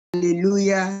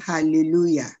Hallelujah,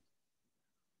 hallelujah.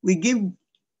 We give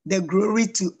the glory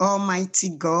to Almighty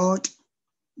God,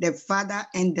 the Father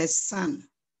and the Son.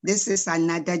 This is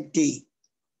another day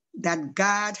that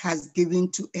God has given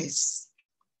to us.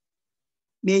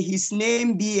 May his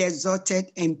name be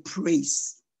exalted and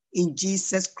praised in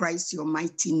Jesus Christ, your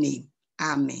mighty name.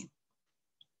 Amen.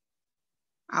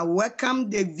 I welcome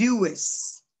the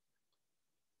viewers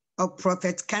of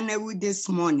Prophet Kanewu this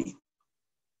morning.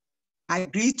 I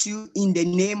greet you in the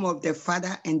name of the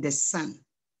Father and the Son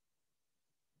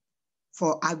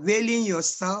for availing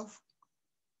yourself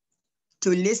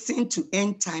to listen to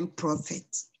end time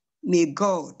prophets. May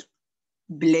God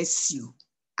bless you.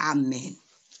 Amen.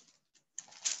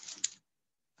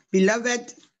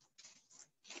 Beloved,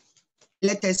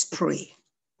 let us pray.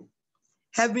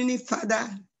 Heavenly Father,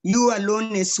 you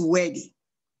alone is worthy.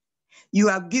 You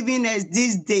have given us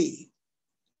this day.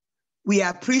 We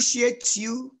appreciate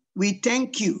you. We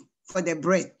thank you for the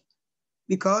breath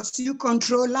because you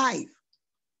control life.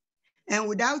 And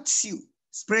without you,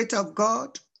 Spirit of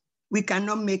God, we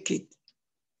cannot make it.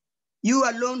 You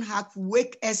alone have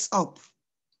wake us up.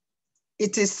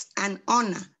 It is an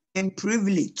honor and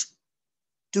privilege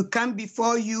to come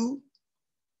before you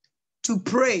to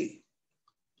pray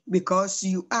because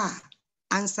you are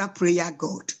answer prayer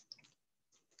God.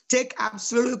 Take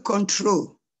absolute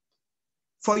control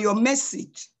for your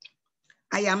message.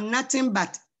 I am nothing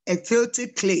but a filthy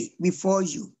clay before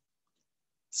you.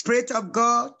 Spirit of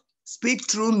God,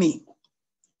 speak through me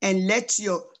and let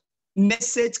your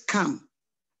message come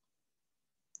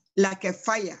like a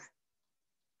fire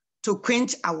to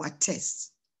quench our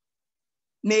thirst.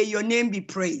 May your name be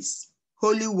praised,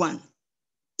 Holy One,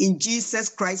 in Jesus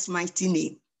Christ's mighty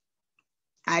name.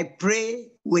 I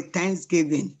pray with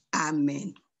thanksgiving.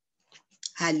 Amen.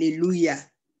 Hallelujah.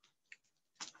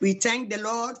 We thank the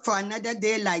Lord for another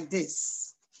day like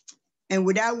this. And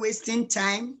without wasting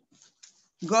time,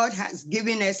 God has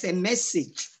given us a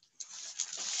message.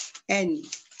 And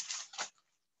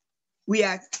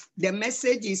the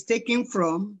message is taken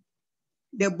from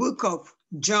the book of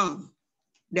John,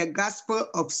 the Gospel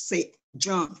of St.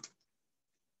 John.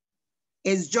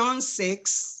 It's John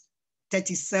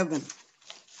 6:37.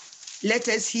 Let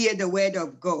us hear the word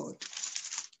of God.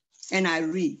 And I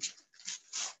read.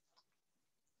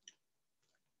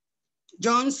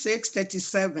 John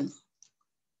 6:37.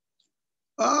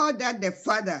 All that the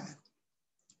Father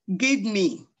give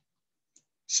me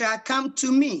shall come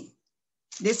to me.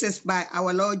 This is by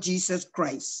our Lord Jesus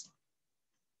Christ.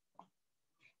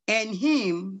 And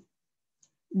him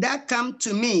that come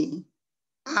to me,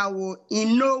 I will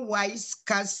in no wise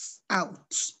cast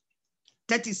out.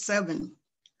 37.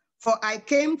 For I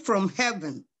came from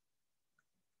heaven,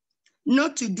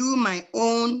 not to do my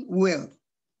own will,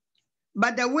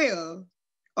 but the will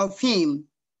of him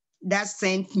that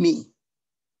sent me.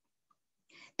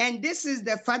 And this is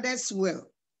the Father's will,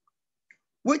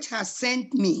 which has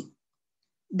sent me,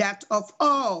 that of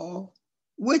all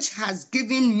which has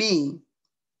given me,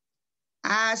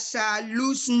 I shall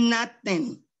lose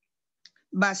nothing,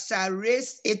 but shall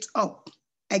raise it up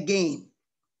again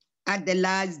at the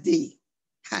last day.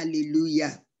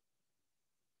 Hallelujah.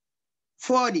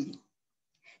 40.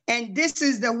 And this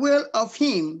is the will of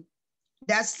him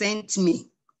that sent me,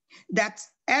 that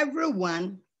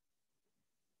everyone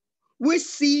which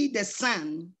see the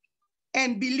Son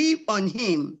and believe on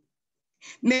him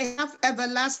may have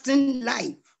everlasting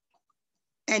life,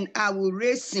 and I will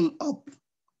raise him up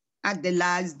at the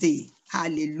last day.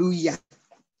 Hallelujah.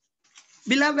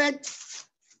 Beloved,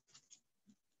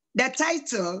 the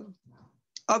title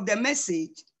of the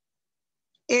message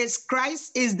is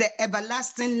Christ is the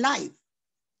everlasting life.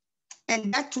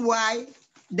 And that's why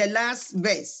the last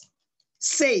verse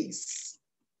says,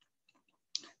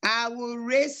 I will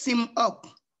raise him up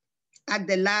at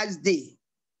the last day.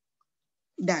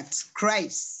 That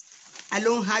Christ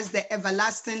alone has the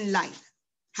everlasting life.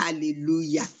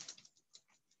 Hallelujah.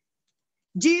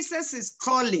 Jesus is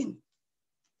calling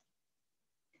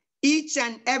each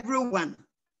and every one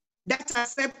that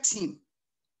accept him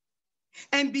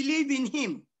and believe in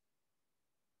him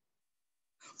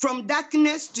from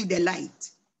darkness to the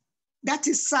light. That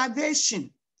is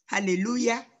salvation.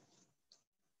 Hallelujah.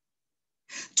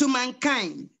 To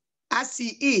mankind as he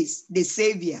is the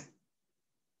Savior.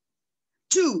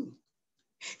 2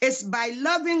 is by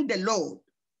loving the Lord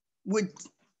with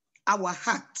our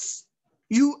hearts,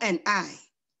 you and I,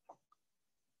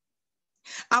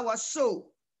 our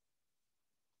soul,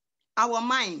 our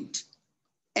mind,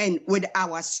 and with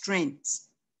our strength.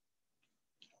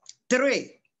 3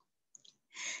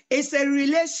 is a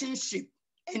relationship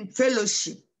and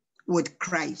fellowship with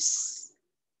Christ.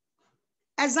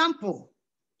 Example,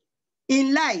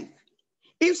 in life,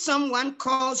 if someone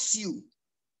calls you,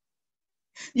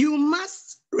 you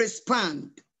must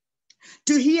respond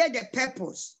to hear the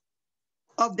purpose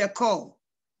of the call.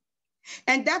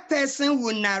 And that person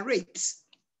will narrate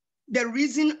the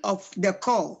reason of the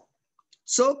call.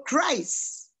 So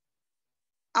Christ,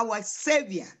 our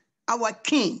Savior, our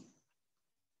King,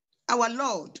 our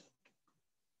Lord,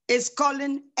 is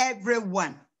calling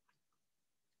everyone.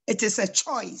 It is a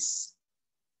choice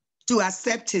to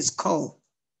accept his call.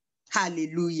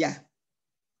 Hallelujah.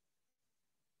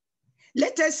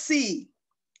 Let us see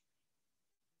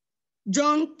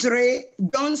John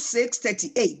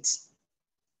 6:38.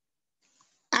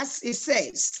 As it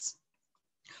says,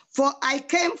 for I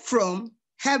came from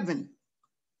heaven,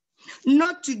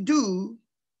 not to do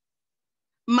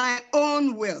my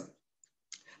own will,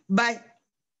 but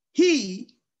the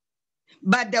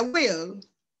will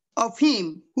of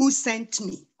him who sent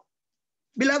me.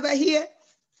 Beloved, here,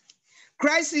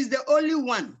 Christ is the only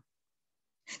one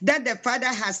that the Father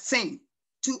has sent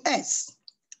to us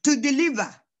to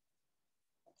deliver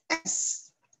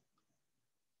us.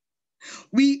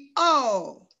 We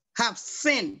all have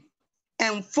sinned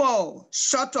and fall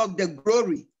short of the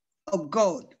glory of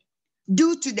God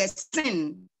due to the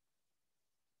sin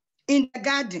in the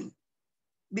garden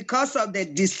because of the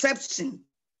deception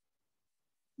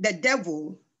the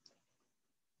devil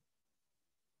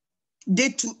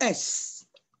did to us,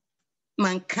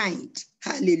 mankind.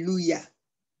 Hallelujah.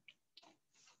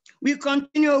 We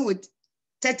continue with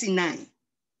 39,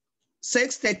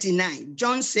 6:39,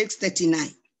 John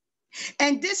 6:39.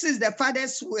 And this is the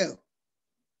Father's will.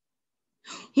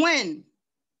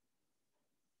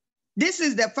 This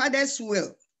is the Father's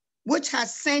will, which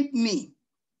has sent me,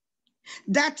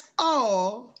 that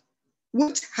all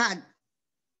which had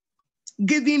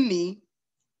given me,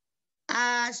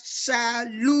 I shall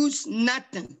lose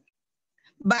nothing,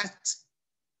 but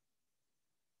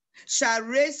shall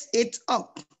raise it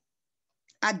up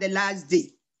at the last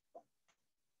day.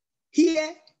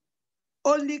 Here,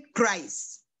 only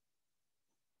Christ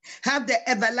have the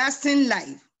everlasting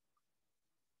life.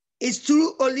 It's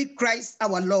through only Christ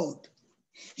our Lord.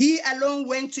 He alone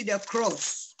went to the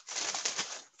cross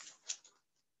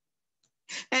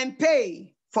and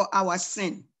paid for our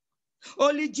sin.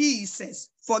 Only Jesus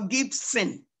forgives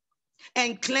sin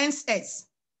and cleanses us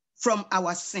from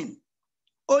our sin.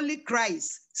 Only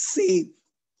Christ saves.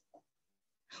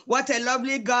 What a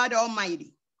lovely God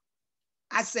Almighty.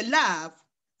 As a love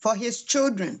for his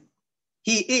children,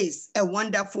 he is a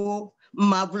wonderful,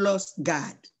 marvelous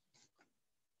God.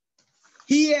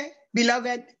 Here,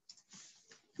 beloved,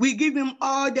 we give him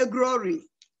all the glory.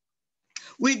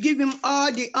 We give him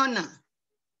all the honor.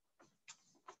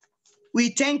 We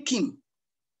thank him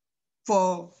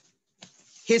for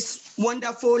his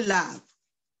wonderful love.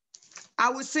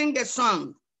 I will sing a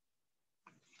song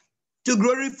to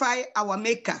glorify our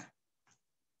Maker.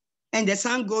 And the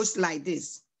song goes like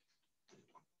this.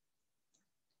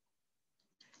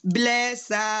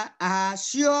 Blessed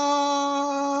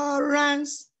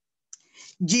assurance,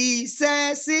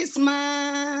 Jesus is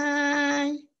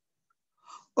mine.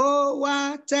 Oh,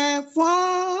 what a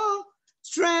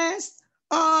fortress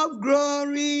of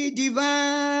glory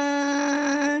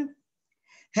divine,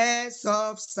 heirs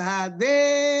of salvation,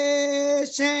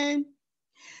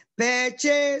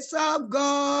 purchase of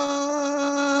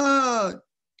God,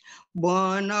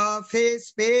 born of his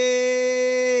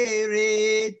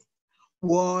spirit,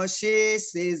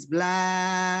 washes his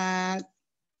blood.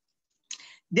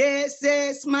 This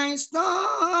is my story.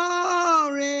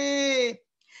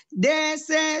 This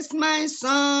is my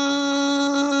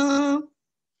song.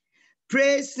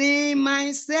 Praising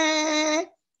my Savior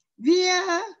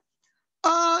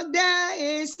all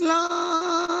day is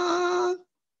long.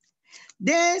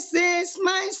 This is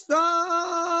my story.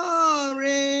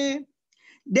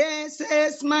 This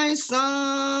is my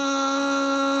song.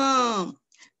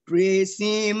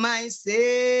 Praising my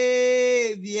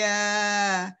Savior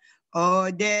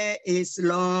all day is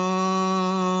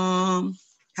long.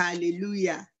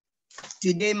 Hallelujah.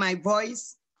 Today my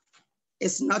voice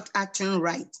is not acting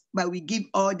right, but we give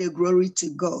all the glory to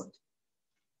God.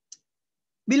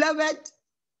 Beloved,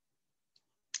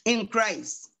 in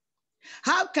Christ,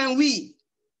 how can we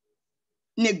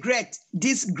neglect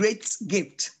this great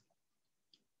gift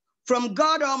from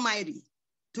God Almighty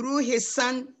through his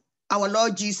Son, our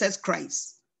Lord Jesus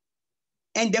Christ,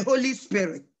 and the Holy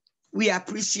Spirit? We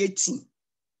appreciate him.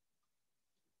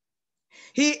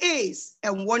 He is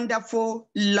a wonderful,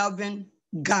 loving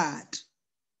God.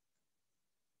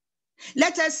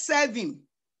 Let us serve him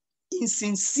in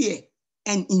sincere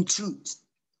and in truth.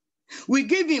 We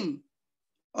give him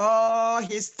all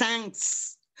his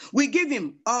thanks. We give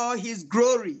him all his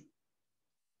glory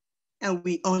and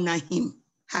we honor him.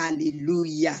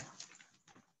 Hallelujah.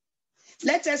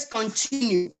 Let us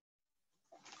continue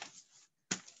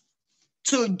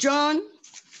to John,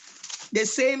 the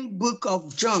same book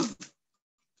of John,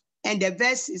 and the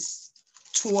verse is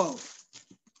 12.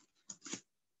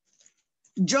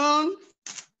 John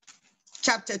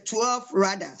chapter 12,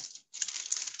 rather,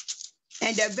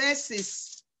 and the verse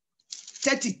is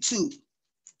 32.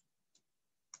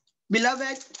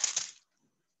 Beloved,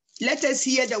 let us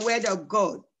hear the word of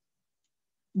God.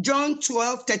 John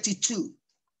 12, 32.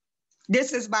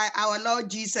 This is by our Lord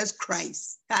Jesus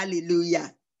Christ.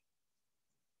 Hallelujah.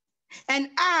 And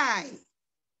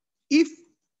if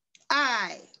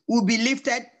I will be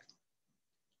lifted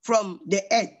from the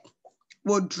earth,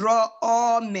 will draw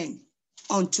all men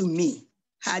unto me.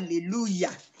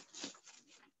 Hallelujah.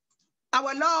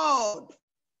 Our Lord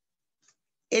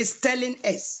is telling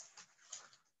us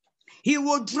he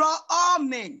will draw all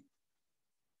men.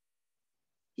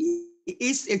 He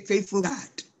is a faithful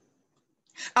God.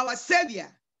 Our Savior,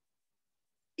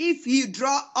 if he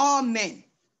draw all men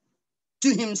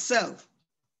to himself,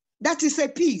 that is a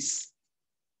peace.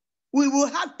 We will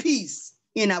have peace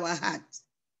in our hearts.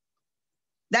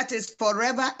 That is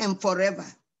forever and forever.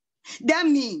 That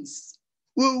means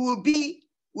we will be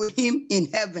with him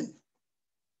in heaven.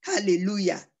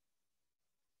 Hallelujah.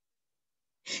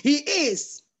 He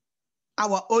is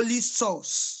our only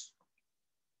source.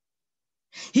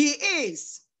 He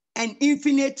is an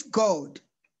infinite God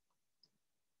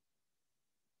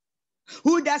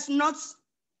who does not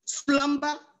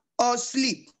slumber or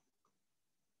sleep.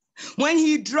 When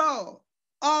he draws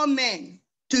all men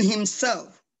to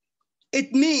himself,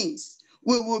 it means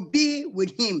we will be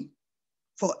with him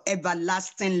for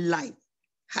everlasting life.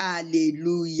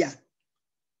 Hallelujah.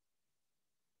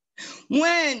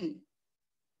 When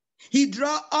he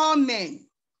draws all men,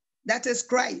 that is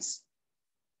Christ,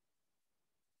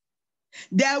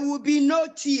 there will be no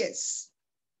tears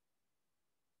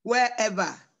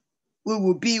wherever we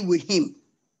will be with him.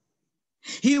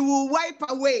 He will wipe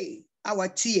away our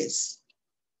tears.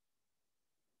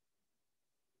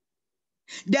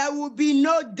 There will be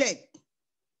no death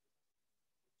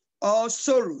or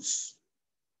sorrows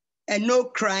and no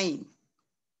crying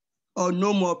or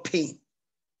no more pain.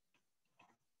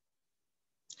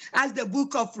 As the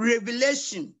book of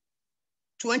Revelation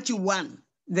 21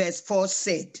 verse 4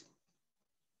 said,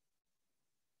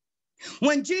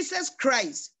 when Jesus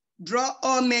Christ draw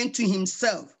all men to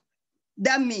himself,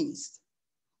 that means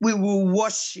we will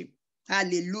worship,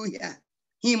 hallelujah,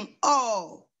 him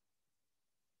all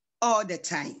the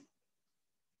time,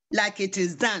 like it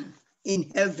is done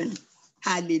in heaven.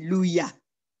 Hallelujah.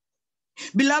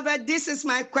 Beloved, this is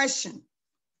my question.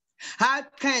 How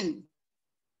can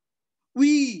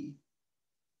we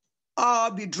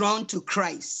all be drawn to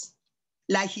Christ?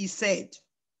 Like he said,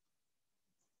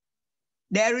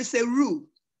 there is a rule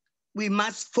we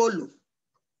must follow.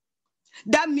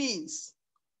 That means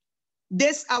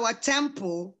this our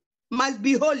temple must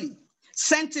be holy,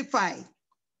 sanctified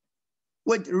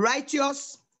with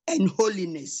righteousness and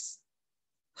holiness.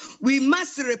 We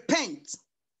must repent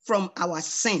from our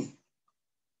sin.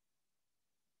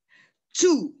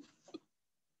 2,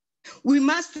 we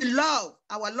must love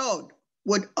our Lord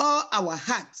with all our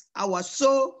heart, our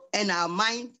soul, and our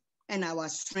mind, and our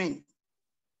strength.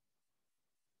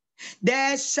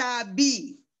 There shall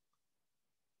be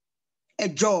a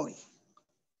joy.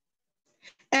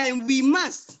 And we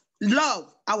must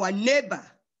love our neighbor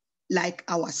like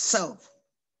ourselves.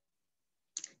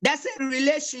 That's a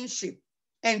relationship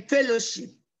and fellowship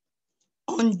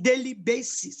on daily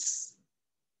basis.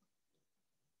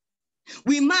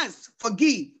 We must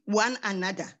forgive one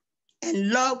another and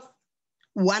love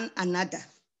one another.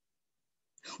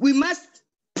 We must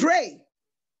pray,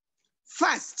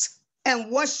 fast,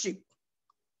 and worship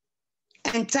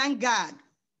and thank God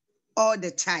all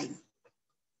the time.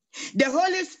 The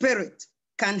Holy Spirit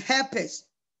can help us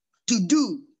to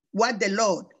do what the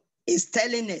Lord is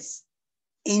telling us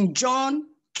in John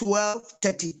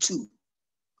 12:32,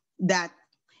 that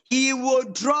he will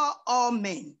draw all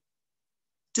men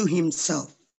to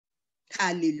himself.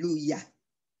 Hallelujah.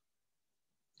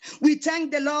 We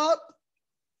thank the Lord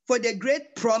for the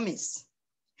great promise,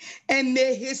 and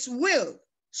may his will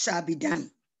shall be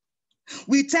done.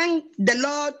 We thank the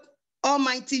Lord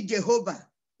Almighty Jehovah,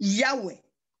 Yahweh,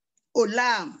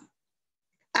 Olam,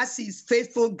 as his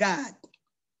faithful God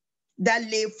that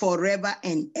live forever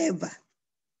and ever.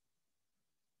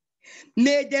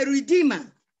 May the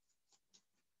Redeemer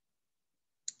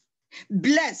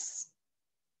bless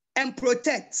and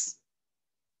protect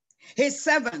his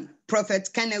servant, Prophet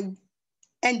Kenneth,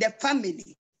 and the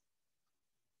family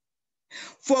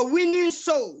for winning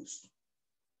souls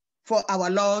for our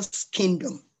Lord's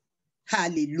kingdom.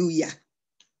 Hallelujah.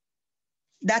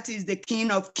 That is the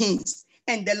King of Kings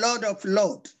and the Lord of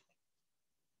Lords.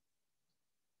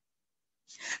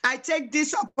 I take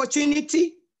this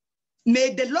opportunity.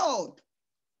 May the Lord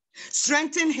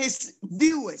strengthen his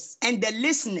viewers and the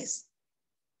listeners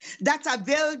that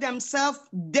avail themselves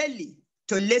daily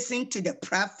to listen to the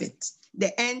prophets,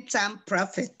 the end-time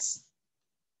prophets.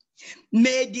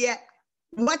 May their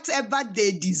whatever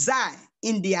they desire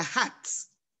in their hearts,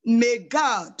 may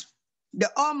God, the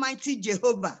Almighty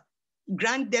Jehovah,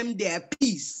 grant them their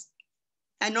peace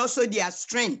and also their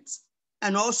strength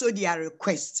and also their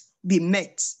request be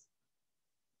met.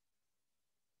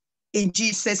 In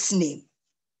Jesus' name.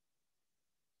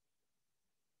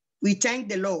 We thank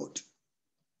the Lord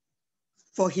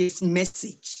for his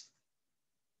message.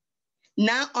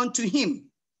 Now unto him,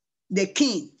 the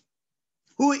King,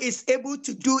 who is able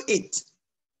to do it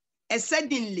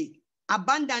exceedingly,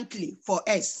 abundantly for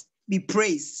us, be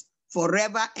praised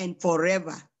forever and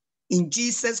forever. In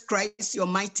Jesus Christ, your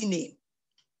mighty name,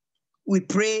 we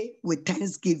pray with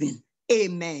thanksgiving.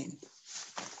 Amen.